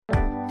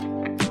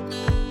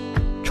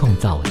创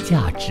造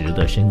价值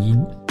的声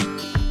音。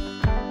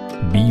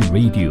B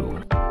Radio。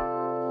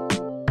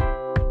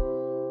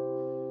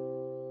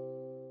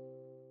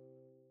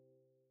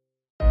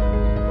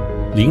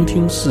聆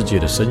听世界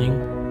的声音，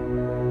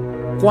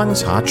观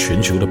察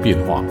全球的变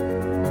化。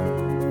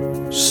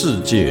世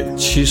界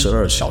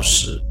72小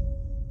时。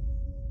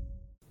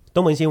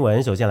东盟新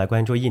闻首先来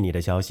关注印尼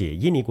的消息。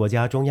印尼国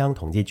家中央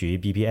统计局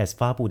BPS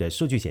发布的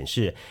数据显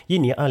示，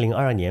印尼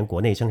2022年国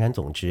内生产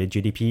总值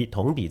GDP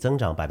同比增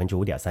长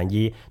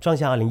 5.31%， 创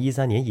下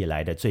2013年以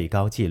来的最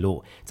高纪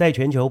录。在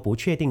全球不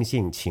确定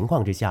性情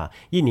况之下，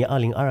印尼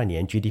2022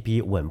年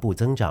GDP 稳步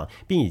增长，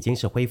并已经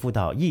是恢复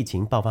到疫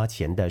情爆发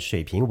前的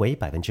水平为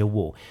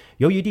 5%。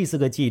 由于第四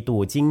个季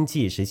度经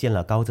济实现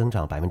了高增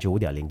长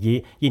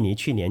 5.01%， 印尼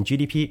去年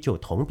GDP 就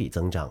同比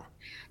增长。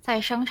在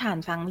生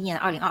产方面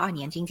，2022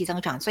年经济增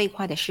长最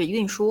快的是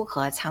运输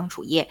和仓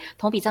储业，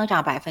同比增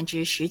长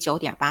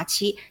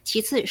 19.87%，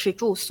 其次是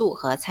住宿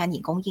和餐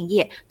饮供应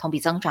业，同比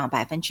增长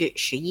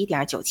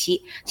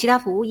 11.97%， 其他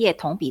服务业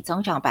同比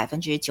增长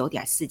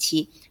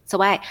 9.47%。 此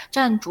外，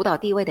占主导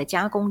地位的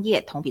加工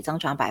业同比增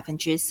长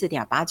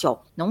 4.89%，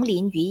 农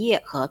林渔业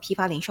和批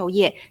发零售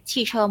业、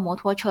汽车摩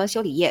托车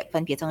修理业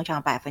分别增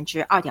长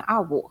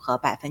 2.25% 和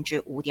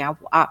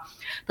 5.52%。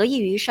 得益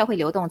于社会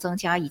流动增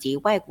加以及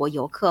外国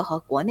游客和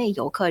国内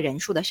游客人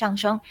数的上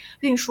升，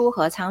运输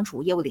和仓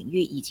储业务领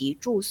域以及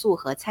住宿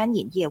和餐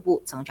饮业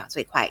务增长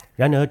最快。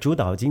然而，主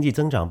导经济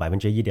增长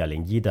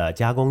 1.01% 的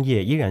加工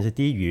业依然是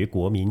低于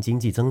国民经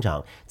济增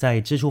长。在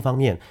支出方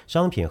面，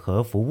商品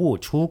和服务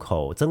出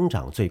口增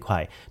长最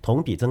快，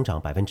同比增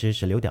长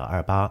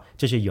 16.28%，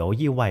 这是由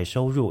意外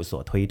收入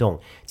所推动。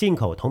进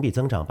口同比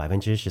增长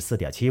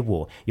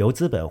 14.75%， 由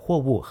资本货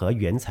物和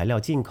原材料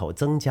进口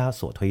增加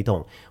所推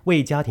动。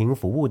为家庭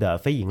服务的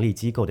非营利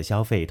机构的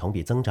消费同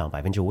比增长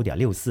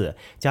 5.64%，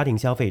 家庭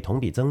消费同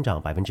比增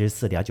长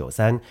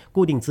 4.93%，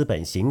 固定资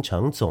本形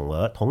成总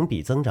额同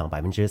比增长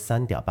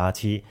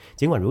 3.87%。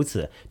 尽管如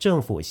此，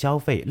政府消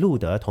费录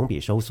得同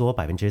比收缩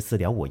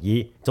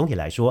 4.51%。 总体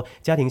来说，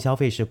家庭消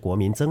费是国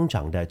民增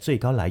长的最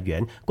高来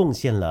源，贡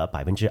献了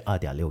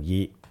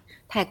 2.61%。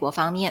泰国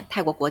方面，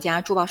泰国国家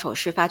珠宝首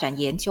饰发展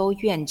研究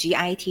院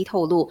GIT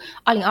透露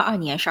，2022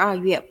年12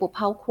月不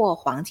包括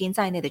黄金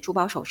在内的珠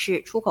宝首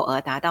饰出口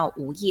额达到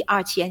5亿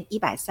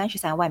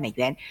2133万美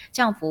元，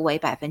降幅为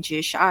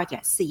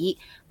 12.41%，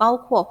 包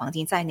括黄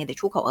金在内的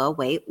出口额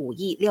为5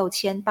亿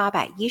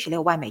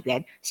6816万美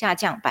元，下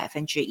降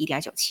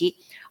 1.97%。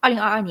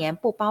 2022年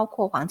不包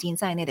括黄金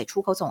在内的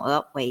出口总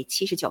额为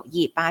79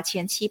亿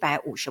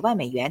8750万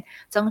美元，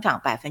增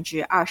长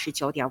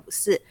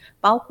 29.54%，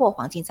 包括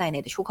黄金在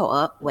内的出口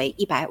额为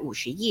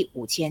150亿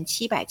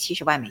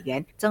5770万美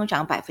元，增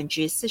长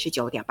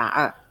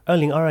 49.82%。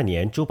2022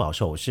年珠宝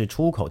首饰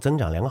出口增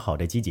长良好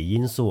的积极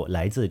因素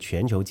来自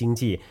全球经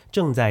济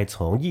正在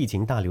从疫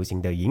情大流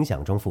行的影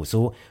响中复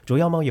苏，主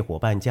要贸易伙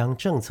伴将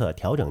政策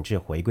调整至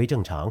回归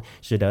正常，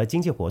使得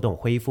经济活动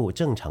恢复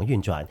正常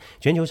运转，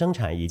全球生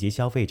产以及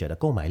消费者的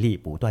购买力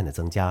不断的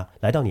增加。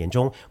来到年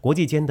中，国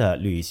际间的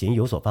旅行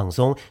有所放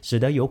松，使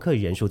得游客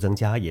人数增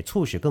加，也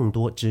促使更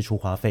多支出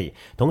花费，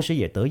同时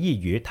也得益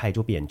于泰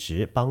铢贬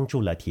值，帮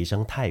助了提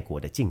升泰国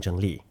的竞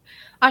争力。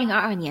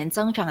2022年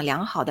增长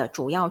良好的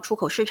主要出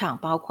口市场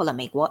包括了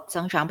美国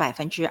增长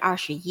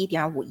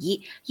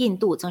 21.51%， 印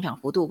度增长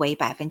幅度为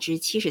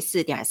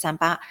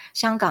 74.38%，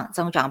 香港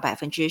增长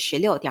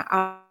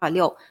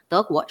 16.26%，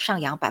 德国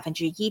上扬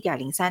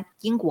 1.03%，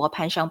 英国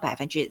攀升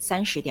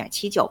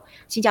 30.79%，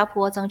 新加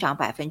坡增长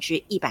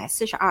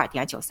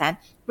 142.93%，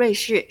 瑞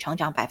士成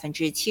长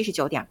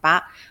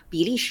 79.8%，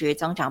 比利时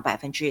增长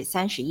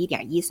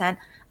 31.13%，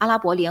 阿拉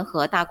伯联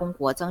合大公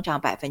国增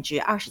长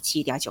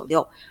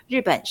 27.96%，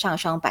 日本上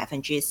升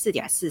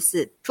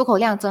 4.44%。 出口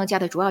量增加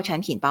的主要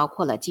产品包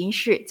括了金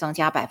饰增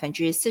加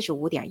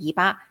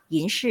 45.18%，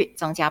 银饰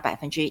增加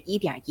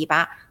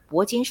 1.18%，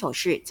 铂金首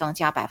饰增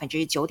加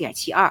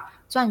 9.72%，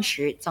 钻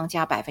石增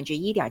加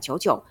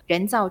 1.99%，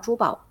 人造珠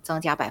宝增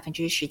加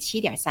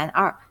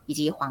 17.32%， 以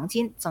及黄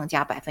金增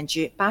加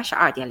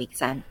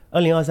 82.03%。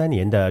2023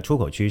年的出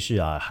口趋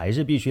势还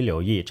是必须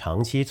留意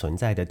长期存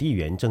在的地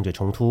缘政治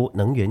冲突、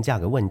能源价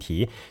格问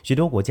题。许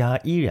多国家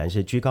依然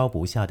是居高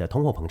不下的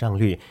通货膨胀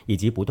率以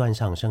及不断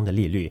上升的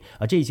利率，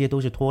而这些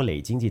都是拖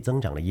累经济增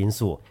长的因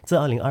素。自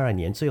2022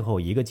年最后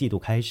一个季度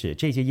开始，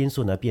这些因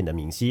素变得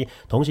明晰，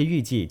同时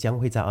预计将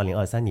会在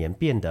2023年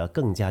变得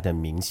更加的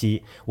明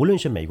晰。无论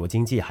是美国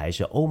经济还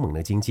是欧盟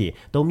的经济，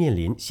都面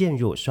临陷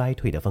入衰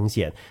退的风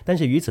险。但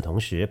是与此同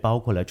时，包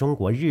括了中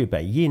国、日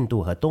本、印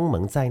度和东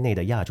盟在内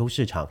的亚洲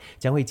市场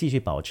将会继续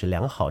保持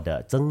良好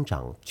的增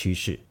长趋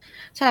势。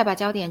下来把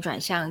焦点转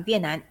向越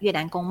南，越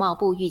南工贸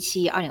部预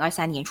期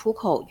2023年出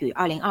口与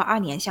2022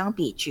年相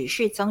比只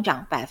是增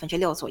长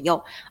 6% 左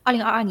右。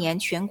2022年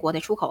全国的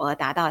出口额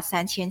达到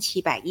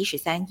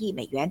3713亿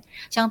美元，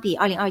相比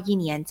2021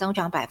年增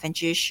长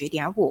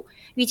 10.5%。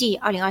预计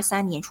2022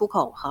 2023年出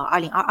口和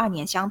2022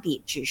年相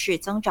比只是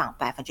增长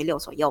 6%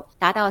 左右，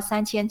达到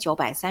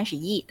3930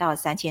亿到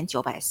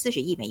3940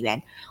亿美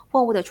元。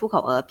货物的出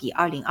口额比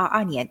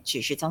2022年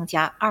只是增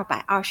加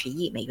220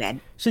亿美元。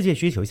世界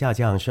需求下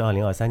降是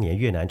2023年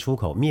越南出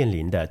口面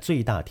临的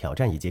最大挑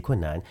战以及困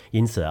难，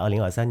因此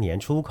2023年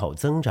出口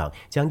增长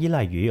将依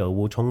赖于俄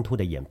乌冲突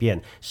的演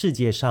变。世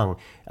界上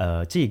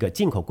这个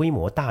进口规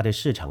模大的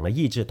市场呢，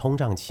抑制通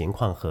胀情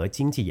况和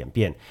经济演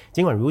变。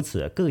尽管如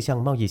此，各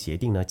项贸易协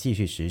定呢继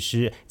续实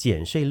施，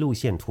减税路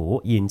线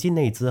图、引进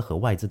内资和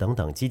外资等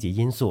等积极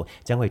因素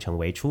将会成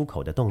为出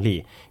口的动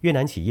力。越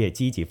南企业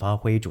积极发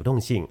挥主动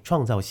性、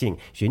创造性，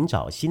寻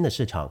找新的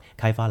市场，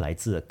开发来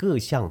自各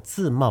项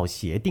自贸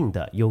协定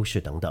的优势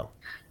等等。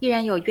依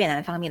然有越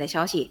南方面的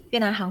消息，越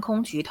南航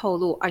空局透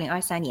露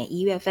2023年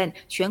1月份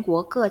全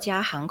国各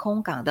家航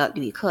空港的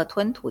旅客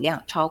吞吐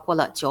量超过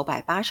了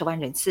980万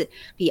人次，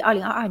比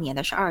2022年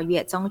的12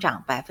月增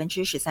长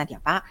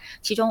 13.8%，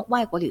 其中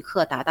外国旅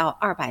客达到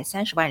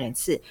230万人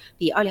次，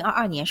比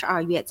2022年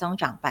12月增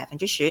长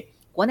 10%，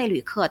国内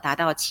旅客达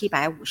到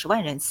750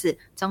万人次，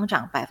增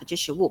长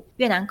 15%。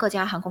 越南各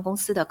家航空公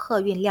司的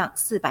客运量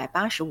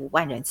485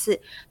万人次，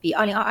比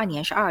2022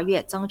年12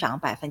月增长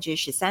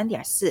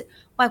 13.4%，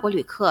 外国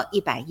旅客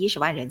110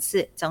万人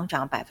次，增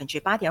长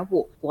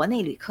 8.5%， 国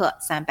内旅客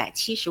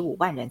375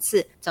万人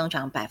次，增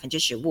长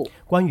 15%。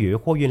 关于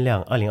货运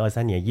量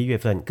，2023年1月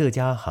份各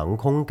家航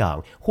空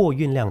港货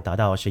运量达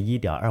到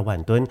 11.2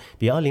 万吨，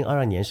比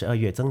2022年12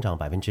月增长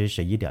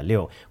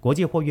 11.6%， 国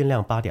际货运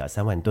量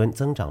 8.3 万吨，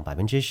增长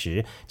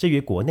 10%。至于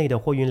国内的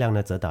货运量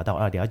呢，则达到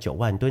 2.9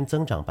 万吨，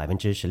增长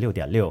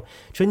 16.6%。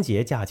 春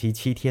节假期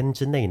7天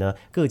之内呢，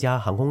各家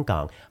航空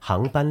港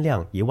航班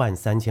量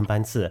13000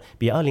班次，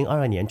比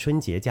2022年春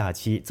节假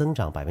期增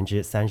长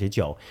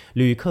 39%，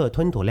 旅客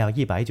吞吐量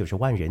190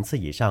万人次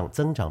以上，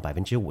增长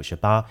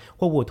 58%，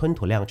 货物吞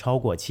吐量超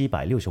过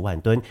760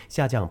万吨，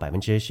下降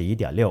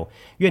 11.6%。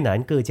 越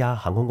南各家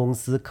航空公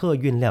司客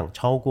运量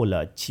超过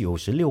了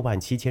96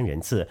万7千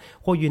人次，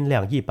货运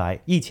量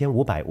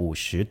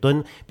1550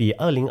吨，比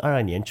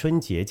2022年春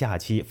节假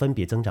期分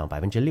别增长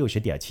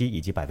 60.7%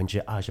 以及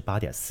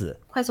 28.4%。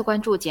 快速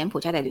关注柬埔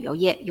寨的旅游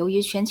业，由于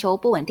全球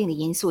不稳定的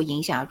因素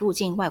影响入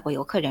境外国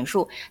游客人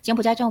数，柬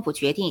埔寨政府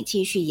决定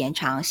继续延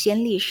长暹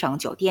粒省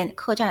酒店、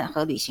客栈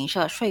和旅行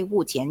社税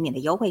务减免的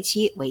优惠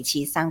期，为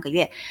期3个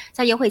月。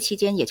在优惠期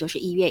间，也就是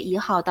1月1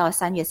号到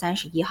3月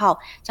31号，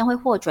将会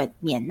获准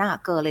免纳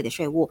各类的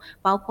税务，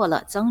包括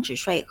了增值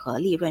税和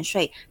利润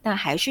税，但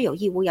还是有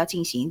义务要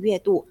进行月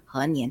度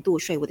和年度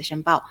税务的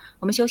申报。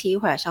我们休息一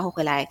会儿，稍后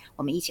回来，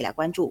我们一起来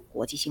关注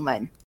国际新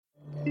闻。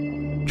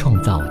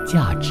创造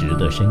价值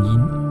的声音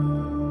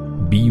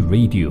 ，B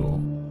Radio。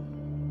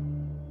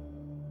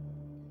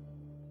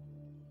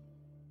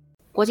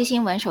国际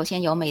新闻首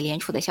先有美联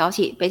储的消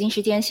息。北京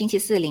时间星期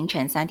四凌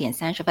晨3点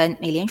30分，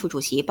美联储主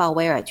席鲍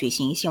威尔举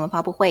行新闻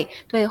发布会，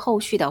对后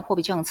续的货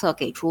币政策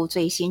给出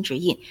最新指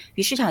引，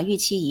与市场预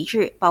期一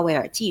致。鲍威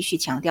尔继续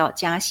强调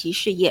加息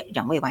事业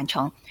仍未完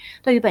成。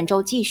对于本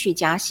周继续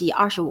加息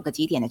25个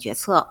基点的决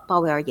策，鲍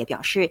威尔也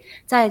表示，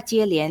在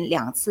接连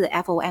2次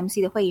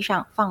FOMC 的会议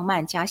上放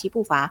慢加息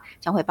步伐，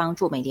将会帮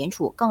助美联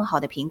储更好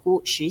地评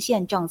估实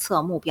现政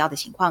策目标的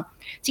情况。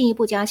进一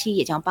步加息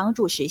也将帮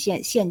助实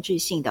现限制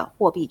性的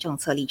货币政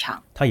策立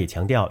场。他也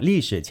强调，历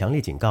史强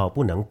烈警告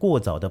不能过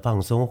早的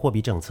放松货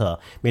币政策，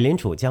美联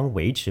储将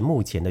维持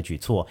目前的举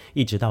措，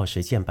一直到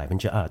实现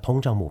 2%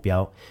 通胀目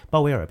标。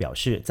鲍威尔表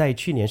示，在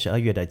去年12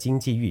月的经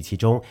济预期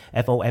中，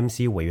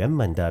 FOMC 委员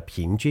们的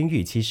平均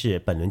预期是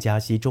本轮加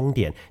息终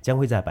点将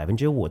会在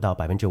 5% 到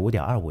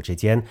 5.25% 之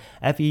间。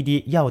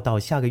 FED 要到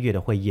下个月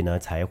的会议呢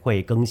才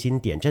会更新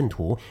点阵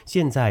图，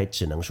现在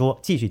只能说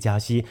继续加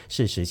息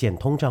是实现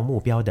通胀目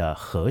标的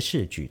合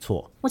适举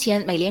措。目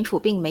前美联储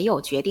并没有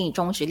决定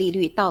中值利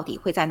率到底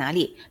会在哪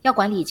里，要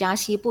管理加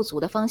息不足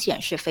的风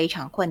险是非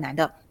常困难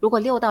的。如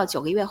果6到9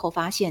个月后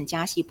发现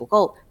加息不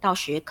够，到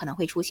时可能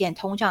会出现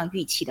通胀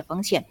预期的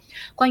风险。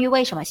关于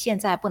为什么现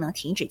在不能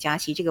停止加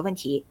息这个问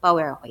题，鲍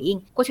威尔回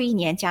应，过去1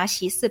年加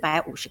息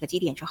450个基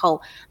点之后，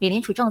美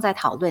联储正在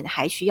讨论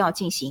还需要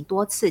进行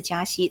多次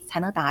加息才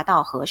能达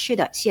到合适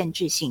的限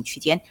制性区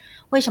间。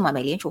为什么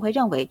美联储会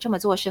认为这么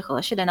做是合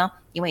适的呢？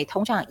因为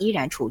通胀依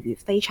然处于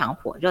非常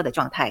火热的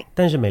状态。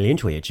但是美联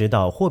储也知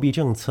道货币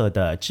政策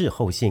的滞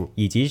后性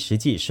以及实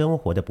际生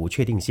活的不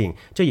确定性，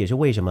这也是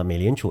为什么美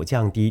联储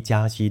降低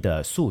加息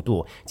的速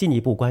度，进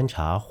一步观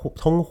察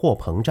通货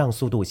膨胀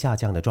速度下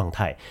降的状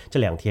态。这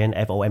2天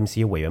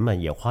FOMC 委员们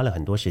也花了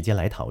很多时间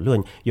来讨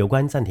论有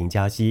关暂停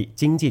加息、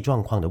经济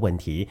状况的问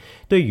题。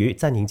对于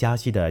暂停加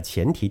息的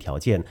前提条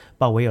件，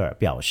鲍威尔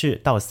表示，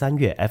到3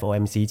月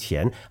FOMC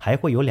前还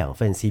会有2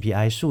份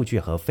CPI 数据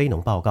和非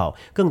农报告，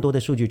更多的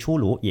数据出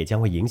炉也将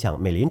会影响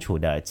美联储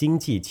的经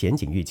济前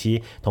景预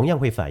期，同样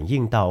会反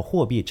映到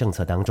货币政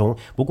策当中。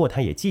不过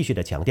他也继续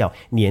的强调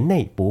年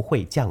内不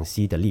会降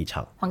息的立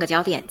场。换个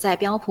焦点，在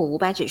标普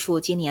500指数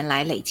今年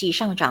来累计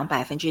上涨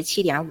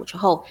 7.5% 之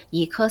后，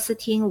以科斯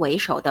汀为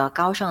首的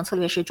高盛策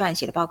略师撰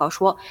写的报告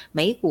说，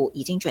美股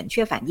已经准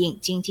确反映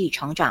经济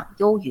成长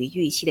优于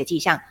预期的迹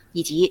象，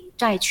以及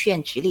债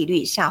券殖利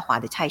率下滑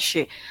的态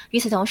势。与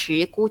此同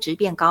时，估值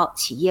变高、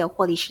企业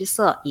获利失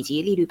色以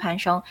及利率攀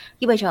升，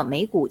意味着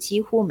美股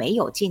几乎没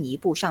有进一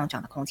步上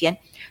涨的空间。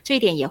这一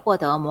点也获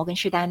得摩根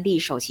士丹利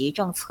首席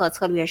政策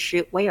策略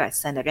师威尔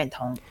森的认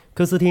同。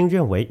科斯汀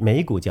认为，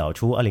美股缴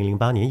出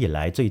2008年以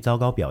来最糟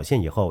糕表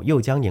现以后，又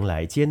将迎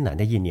来艰难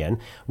的一年。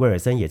威尔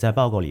森也在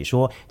报告里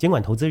说，尽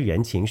管投资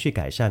人情绪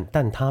改善，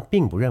但他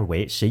并不认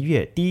为10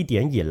月低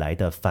点以来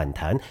的反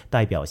弹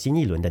代表新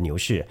一轮的牛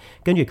市。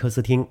根据科斯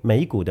汀，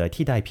美股的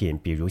替代品，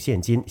比如现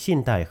金、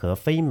信贷和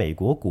非美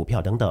国股票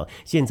等等，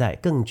现在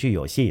更具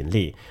有吸引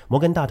力。摩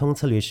根大通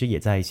策略师也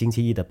在星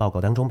期一的报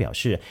告当中表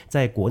示，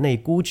在国内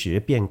估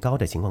值变高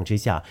的情况之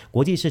下，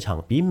国际市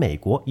场比美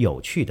国有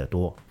趣得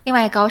多。另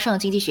外，高盛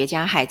经济学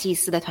家海济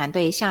斯的团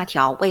队下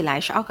调未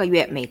来12个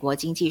月美国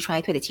经济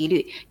衰退的几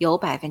率，由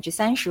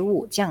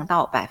 35% 降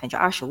到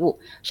 25%。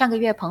上个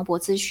月彭博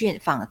资讯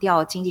访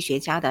调经济学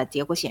家的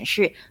结果显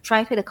示，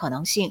衰退的可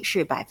能性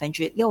是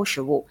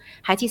 65%。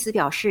海济斯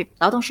表示，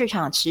劳动市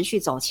场持续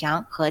走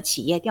强和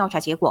企业调查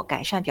结果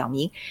改善表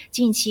明，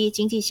近期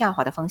经济下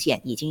滑的风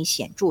险已经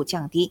显著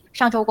降低。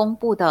上周公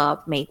布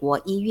的美国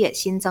1月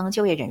新增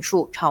就业人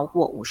数超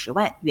过50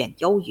万，远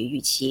优于预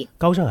期。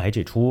高盛还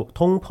指出，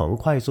通膨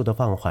快速的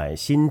放缓，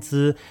薪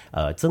资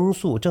增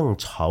速正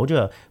朝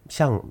着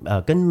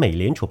跟美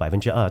联储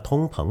 2%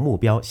 通膨目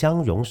标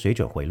相容水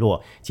准回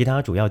落。其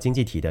他主要经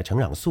济体的成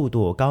长速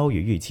度高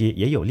于预期，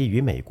也有利于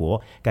美国。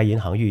该银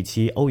行预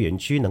期欧元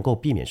区能够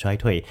避免衰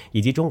退，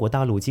以及中国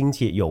大陆经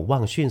济有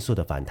望迅速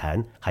的反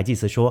弹。海济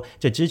斯说，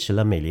这支持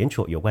了美联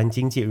储有关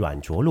经济软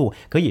着陆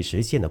可以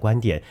实现的观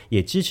点，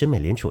也支持美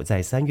联储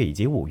在3月以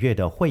及5月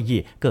的会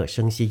议各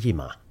升息一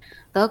码。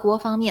德国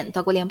方面，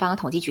德国联邦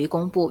统计局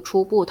公布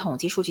初步统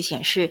计数据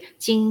显示，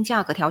经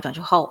价格调整之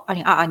后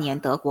，2022年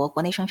德国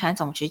国内生产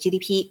总值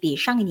GDP 比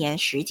上一年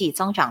实际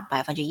增长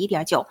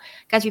 1.9%。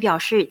该局表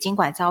示，尽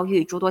管遭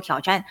遇诸多挑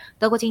战，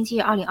德国经济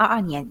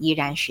2022年依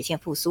然实现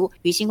复苏，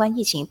与新冠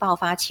疫情爆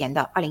发前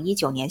的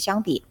2019年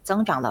相比，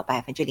增长了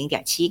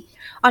 0.7%。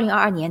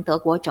2022年德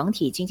国整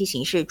体经济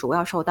形势主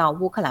要受到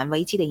乌克兰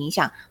危机的影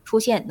响，出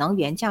现能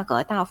源价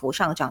格大幅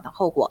上涨的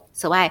后果。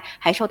此外，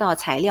还受到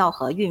材料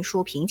和运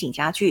输瓶颈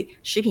加剧，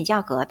食品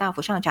价格大幅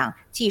上涨，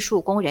技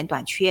术工人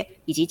短缺，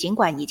以及尽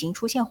管已经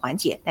出现缓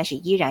解，但是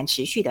依然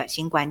持续的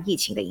新冠疫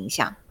情的影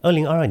响。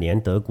2022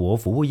年德国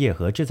服务业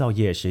和制造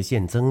业实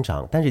现增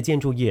长，但是建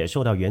筑业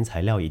受到原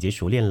材料以及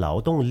熟练劳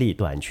动力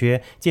短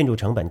缺、建筑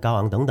成本高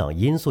昂等等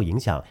因素影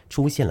响，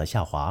出现了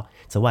下滑。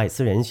此外，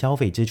私人消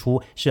费支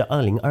出是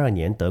2022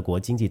年德国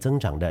经济增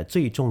长的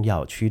最重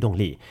要驱动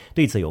力。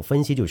对此有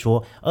分析就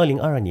说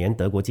，2022年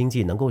德国经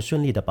济能够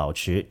顺利的保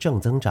持正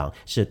增长，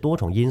是多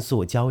重因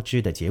素交织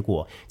的结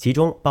果，其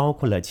中包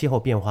括了气候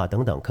变化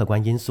等等客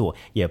观因素，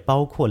也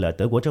包括了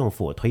德国政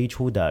府推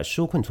出的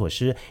纾困措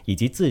施，以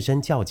及自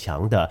身较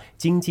强的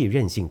经济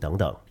韧性等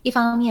等。一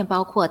方面，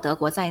包括德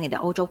国在内的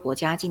欧洲国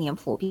家今年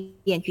普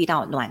遍遇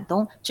到暖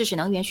冬，致使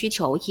能源需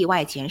求意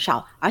外减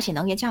少，而且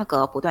能源价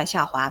格不断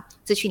下滑。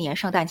自去年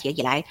圣诞节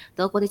以来，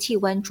德国的气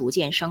温逐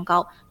渐升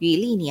高，与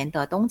历年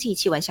的冬季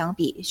气温相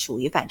比属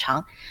于反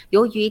常。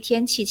由于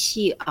天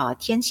气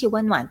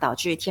温暖导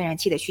致天然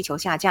气的需求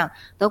下降，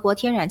德国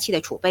天然气的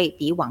储备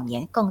比往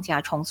年更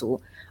加充足。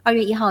2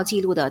月1号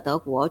记录的德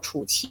国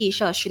储气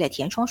设施的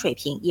填充水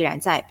平依然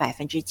在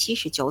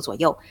 79% 左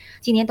右。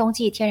今年冬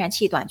季天然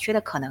气短缺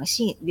的可能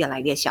性越来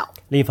越小。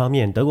另一方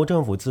面，德国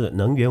政府自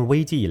能源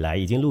危机以来，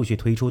已经陆续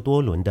推出多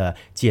轮的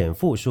减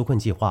负纾困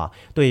计划，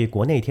对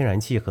国内天然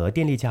气和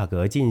电力价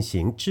格进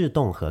行制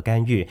动和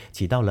干预，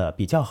起到了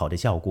比较好的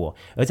效果。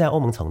而在欧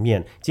盟层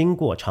面，经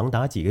过长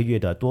达几个月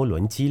的多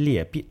轮激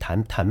烈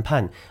谈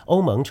判，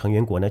欧盟成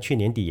员国去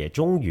年底也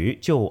终于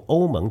就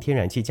欧盟天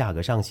然气价格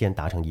上限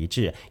达成一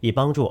致，以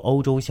帮助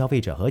欧洲消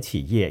费者和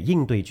企业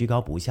应对居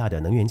高不下的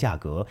能源价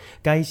格。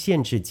该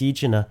限制机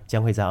制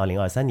将会在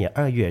2023年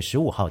2月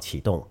15号启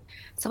动。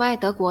此外，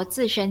德国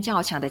自身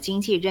较强的经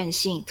济韧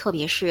性，特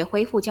别是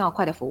恢复较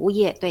快的服务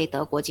业，对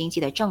德国经济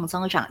的正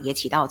增长也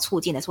起到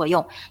促进的作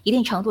用，一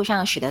定程度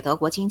上使得德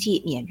国经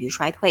济免于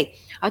衰退。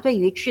而对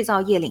于制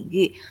造业领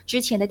域，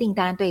之前的订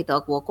单对德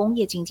国工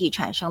业经济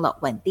产生了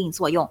稳定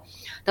作用。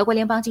德国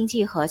联邦经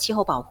济和气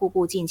候保护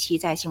部近期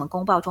在新闻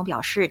公报中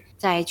表示，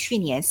在去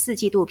年4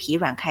季度疲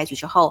软开局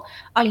之后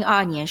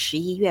，2022年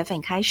11月份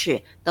开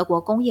始，德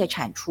国工业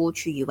产出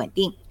趋于稳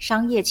定，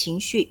商业情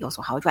绪有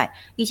所好转，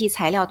预计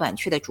材料短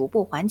缺的逐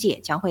步缓解，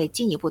将会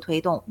进一步推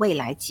动未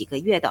来几个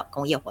月的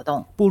工业活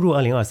动。步入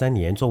2023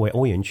年，作为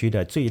欧元区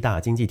的最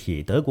大经济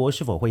体，德国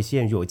是否会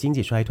陷入经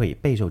济衰退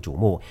备受瞩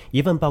目。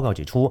一份报告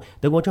指出，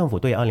德国政府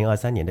对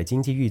2023年的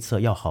经济预测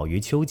要好于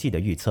秋季的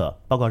预测。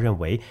报告认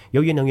为，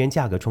由于能源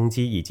价格冲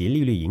击以及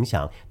利率影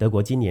响，德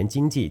国今年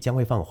经济将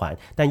会放缓，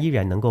但依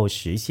然能够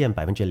实现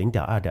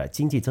 0.2% 的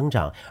经济增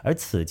长，而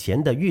此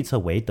前的预测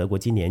为德国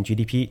今年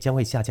GDP 将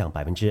会下降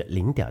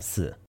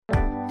 0.4%。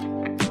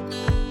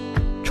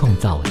创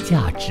造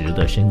价值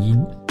的声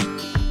音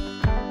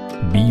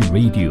 ，B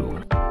Radio。